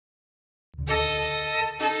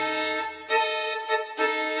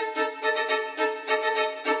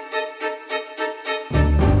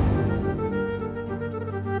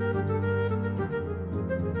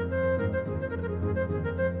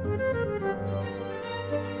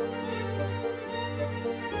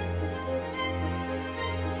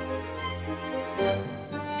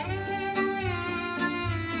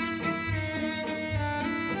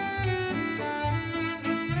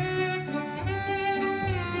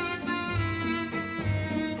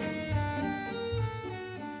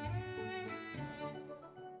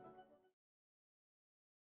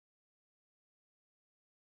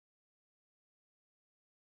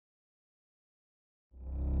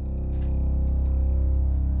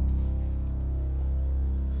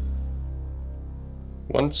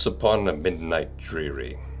Once upon a midnight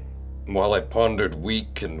dreary, while I pondered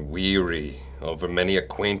weak and weary over many a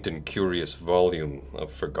quaint and curious volume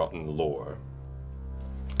of forgotten lore,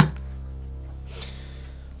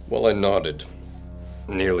 while I nodded,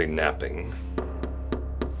 nearly napping,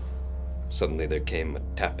 suddenly there came a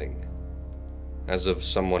tapping, as of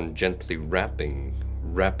someone gently rapping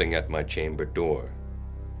at my chamber door.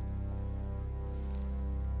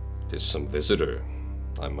 "'Tis some visitor,"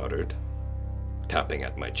 I muttered, tapping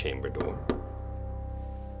at my chamber door.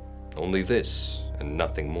 Only this, and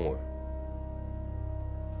nothing more.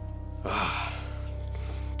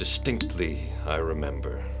 Distinctly I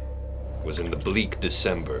remember, it was in the bleak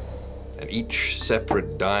December, and each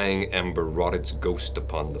separate dying ember wrought its ghost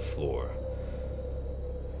upon the floor.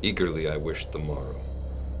 Eagerly I wished the morrow.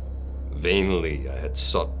 Vainly I had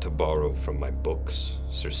sought to borrow from my books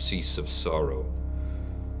surcease of sorrow.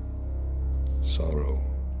 Sorrow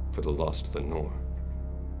for the lost Lenore.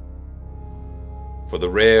 For the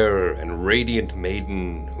rare and radiant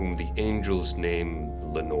maiden whom the angels name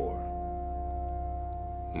Lenore,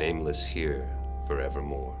 nameless here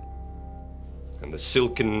forevermore. And the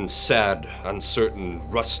silken, sad, uncertain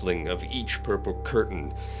rustling of each purple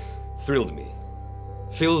curtain thrilled me,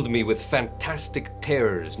 filled me with fantastic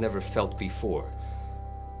terrors never felt before,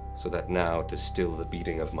 so that now, to still the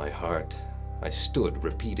beating of my heart, I stood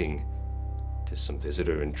repeating, "'Tis some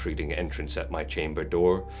visitor entreating entrance at my chamber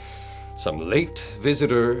door, some late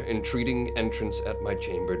visitor entreating entrance at my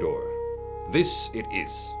chamber door. This it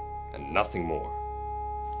is, and nothing more."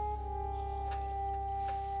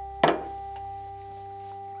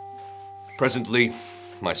 Presently,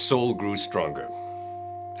 my soul grew stronger.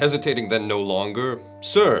 Hesitating then no longer,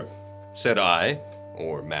 "Sir," said I,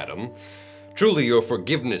 or madam, "truly your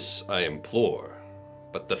forgiveness I implore,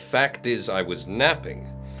 but the fact is I was napping,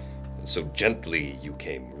 and so gently you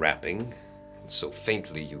came rapping, and so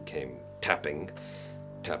faintly you came tapping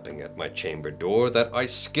at my chamber door, that I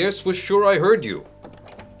scarce was sure I heard you."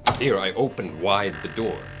 Here I opened wide the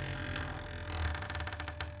door.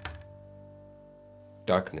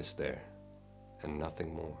 Darkness there, and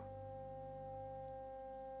nothing more.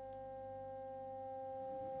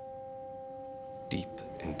 Deep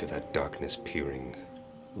into that darkness peering,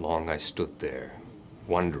 long I stood there,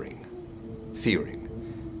 wondering, fearing,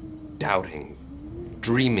 doubting,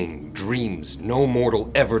 dreaming dreams no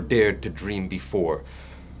mortal ever dared to dream before.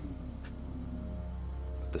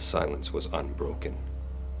 But the silence was unbroken,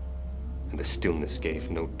 and the stillness gave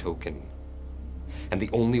no token, and the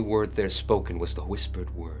only word there spoken was the whispered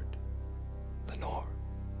word, "Lenore."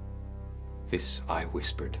 This I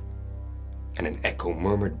whispered, and an echo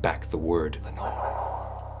murmured back the word,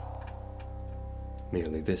 "Lenore."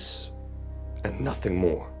 Merely this, and nothing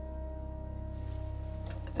more.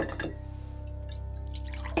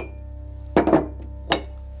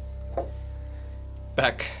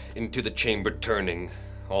 Back into the chamber turning,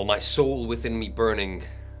 all my soul within me burning,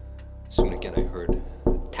 soon again I heard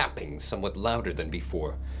tapping somewhat louder than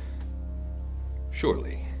before.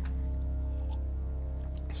 "Surely,"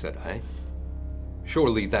 said I,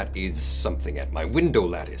 "surely that is something at my window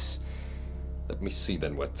lattice. Let me see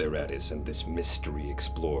then what thereat is, and this mystery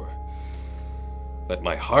explore. Let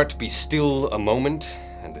my heart be still a moment,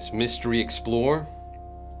 and this mystery explore.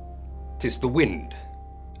 'Tis the wind,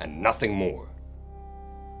 and nothing more."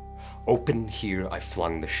 Open here I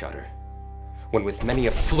flung the shutter, when with many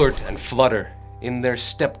a flirt and flutter in there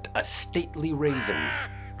stepped a stately raven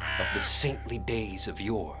of the saintly days of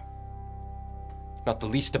yore. Not the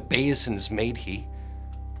least obeisance made he,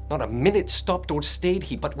 not a minute stopped or stayed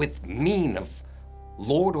he, but with mien of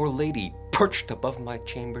lord or lady perched above my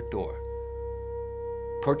chamber door,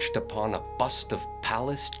 perched upon a bust of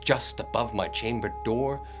Pallas just above my chamber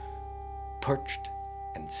door, perched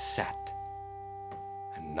and sat,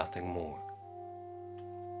 and nothing more.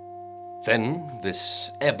 Then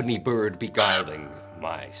this ebony bird beguiling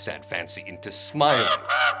my sad fancy into smiling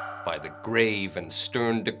by the grave and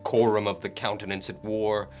stern decorum of the countenance it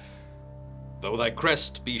wore. "Though thy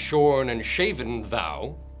crest be shorn and shaven,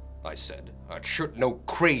 thou," I said, "art sure no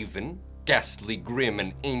craven, ghastly grim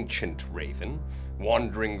and ancient raven,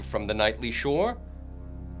 wandering from the nightly shore?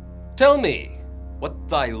 Tell me what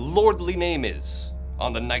thy lordly name is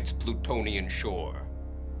on the night's Plutonian shore."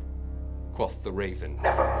 Quoth the raven,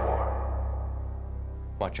 "Nevermore."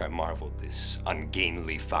 Much I marveled this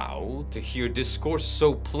ungainly fowl to hear discourse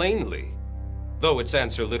so plainly, though its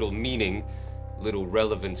answer little meaning, little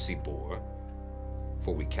relevancy bore.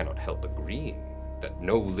 For we cannot help agreeing that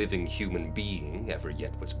no living human being ever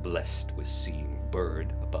yet was blessed with seeing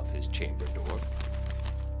bird above his chamber door,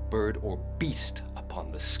 bird or beast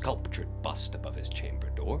upon the sculptured bust above his chamber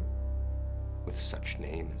door. with such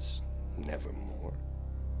name as Nevermore.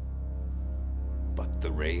 But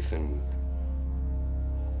the raven,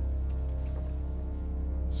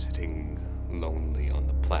 sitting lonely on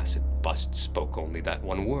the placid bust, spoke only that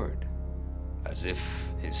one word, as if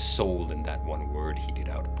his soul in that one word he did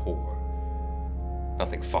outpour.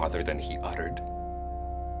 Nothing farther than he uttered,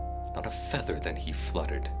 not a feather than he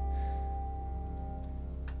fluttered,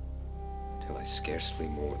 till I scarcely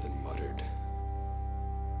more than muttered,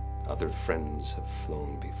 other friends have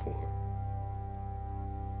flown before.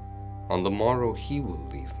 On the morrow he will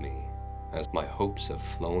leave me, as my hopes have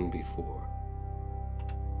flown before.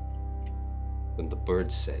 Then the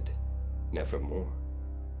bird said, Nevermore.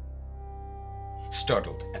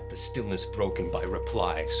 Startled at the stillness broken by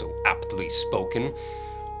reply so aptly spoken,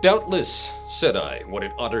 doubtless, said I, what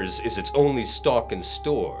it utters is its only stock and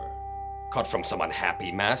store, caught from some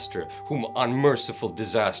unhappy master, whom unmerciful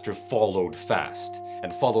disaster followed fast,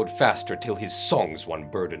 and followed faster till his songs one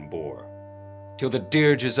burden bore, till the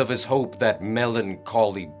dirges of his hope that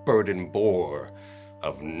melancholy burden bore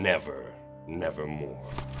of never, nevermore.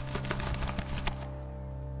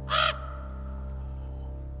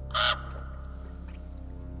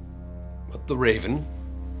 But the raven,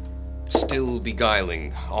 still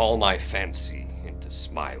beguiling all my fancy into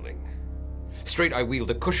smiling, straight I wheeled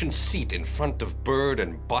a cushioned seat in front of bird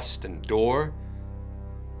and bust and door.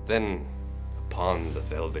 Then, upon the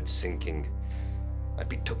velvet sinking, I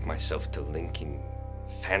betook myself to linking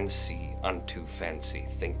fancy unto fancy,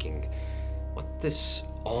 thinking what this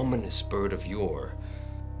ominous bird of yore,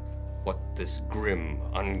 what this grim,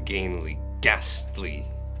 ungainly, ghastly,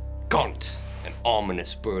 gaunt, and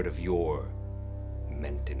ominous bird of yore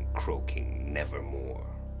meant in croaking nevermore.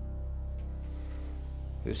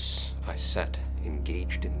 This I sat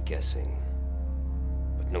engaged in guessing,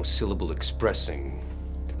 but no syllable expressing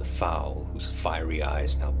to the fowl whose fiery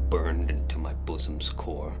eyes now burned into my bosom's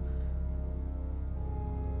core.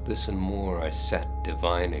 This and more I sat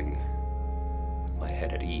divining, with my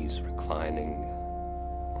head at ease reclining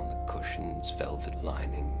on the cushion's velvet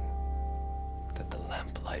lining that the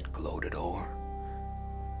lamplight gloated o'er,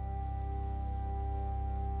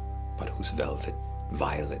 but whose velvet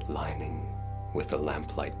violet lining with the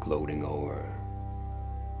lamplight gloating o'er,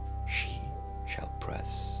 she shall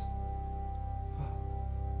press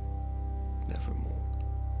nevermore.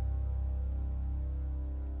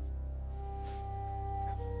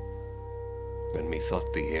 When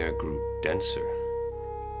methought the air grew denser,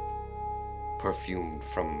 perfumed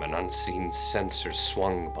from an unseen censer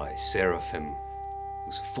swung by seraphim,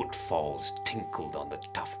 whose footfalls tinkled on the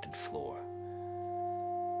tufted floor.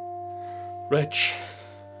 Wretch,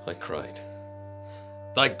 I cried,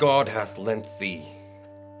 thy God hath lent thee,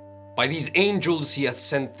 by these angels he hath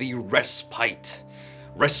sent thee respite,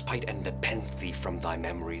 respite and nepenthe from thy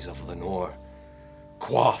memories of Lenore.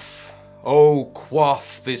 Quaff, oh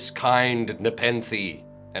quaff this kind nepenthe,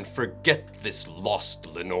 and forget this lost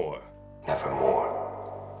Lenore nevermore.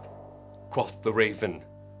 Quoth the raven,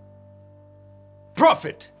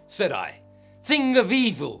 Prophet, said I, thing of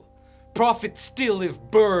evil, prophet still if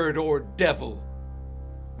bird or devil.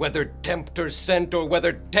 Whether tempter sent or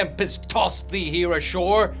whether tempest tossed thee here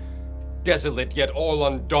ashore, desolate yet all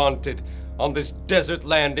undaunted, on this desert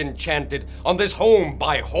land enchanted, on this home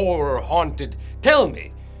by horror haunted, tell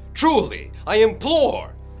me, truly, I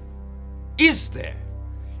implore, is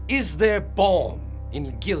there balm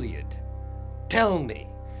in Gilead? Tell me,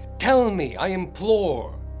 I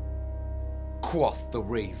implore. Quoth the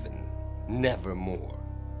raven, nevermore.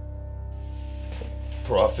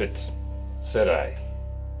 Prophet, said I,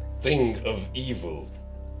 thing of evil,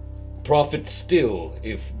 prophet still,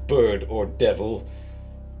 if bird or devil,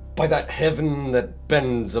 by that heaven that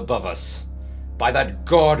bends above us, by that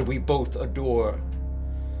God we both adore,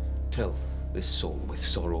 tell this soul with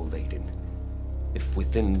sorrow laden, if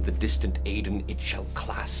within the distant Aidenn it shall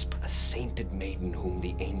clasp a sainted maiden whom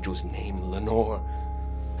the angels name Lenore.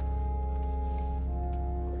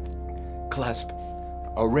 Clasp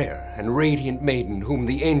a rare and radiant maiden whom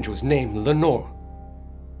the angels name Lenore.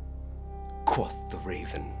 Quoth the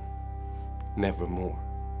raven, nevermore.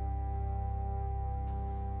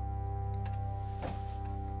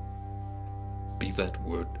 Be that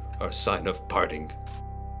word our sign of parting,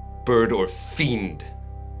 bird or fiend,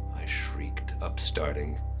 I shrieked,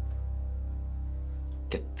 upstarting.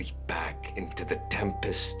 Get thee back into the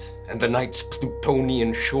tempest and the night's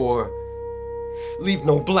Plutonian shore. Leave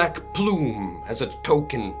no black plume as a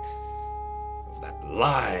token of that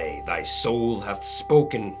lie thy soul hath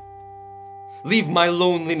spoken. Leave my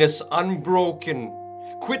loneliness unbroken.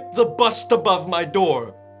 Quit the bust above my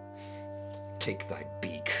door. Take thy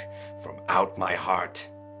beak from out my heart.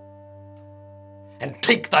 and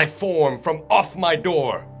take thy form from off my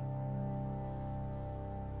door.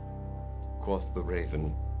 Quoth the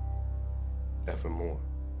raven, nevermore.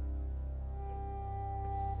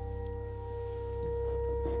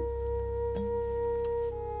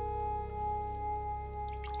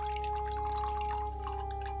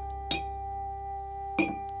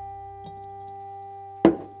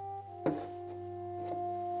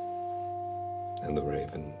 And the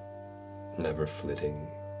raven, never flitting,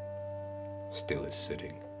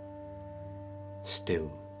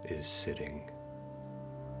 still is sitting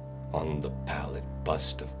on the pallid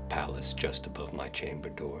bust of Pallas just above my chamber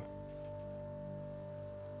door.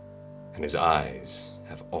 And his eyes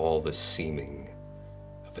have all the seeming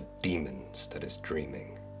of a demon's that is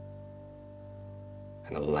dreaming,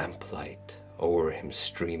 and the lamplight o'er him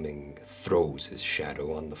streaming throws his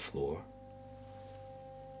shadow on the floor.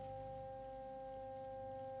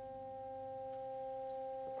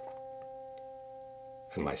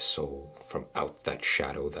 And my soul from out that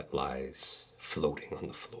shadow that lies floating on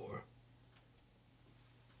the floor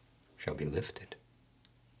shall be lifted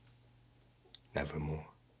nevermore.